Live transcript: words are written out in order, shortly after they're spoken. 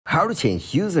How to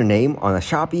change username on a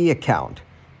Shopee account.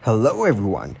 Hello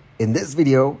everyone. In this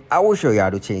video, I will show you how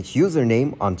to change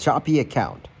username on Shopee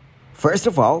account. First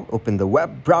of all, open the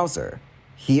web browser.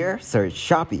 Here, search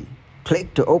Shopee.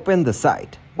 Click to open the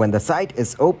site. When the site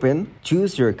is open,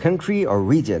 choose your country or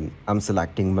region. I'm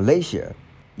selecting Malaysia.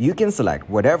 You can select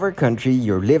whatever country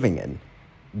you're living in.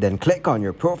 Then click on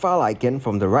your profile icon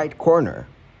from the right corner.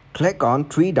 Click on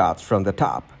three dots from the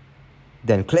top.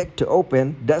 Then click to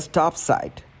open desktop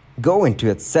site. Go into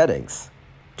its settings.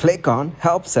 Click on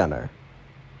Help Center.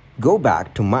 Go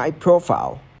back to My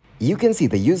Profile. You can see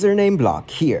the username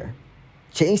block here.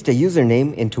 Change the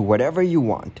username into whatever you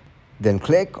want. Then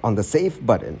click on the Save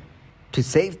button. To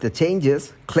save the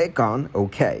changes, click on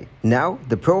OK. Now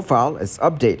the profile is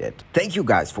updated. Thank you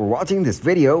guys for watching this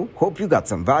video. Hope you got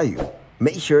some value.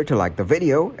 Make sure to like the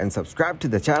video and subscribe to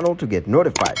the channel to get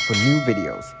notified for new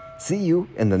videos. See you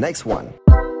in the next one.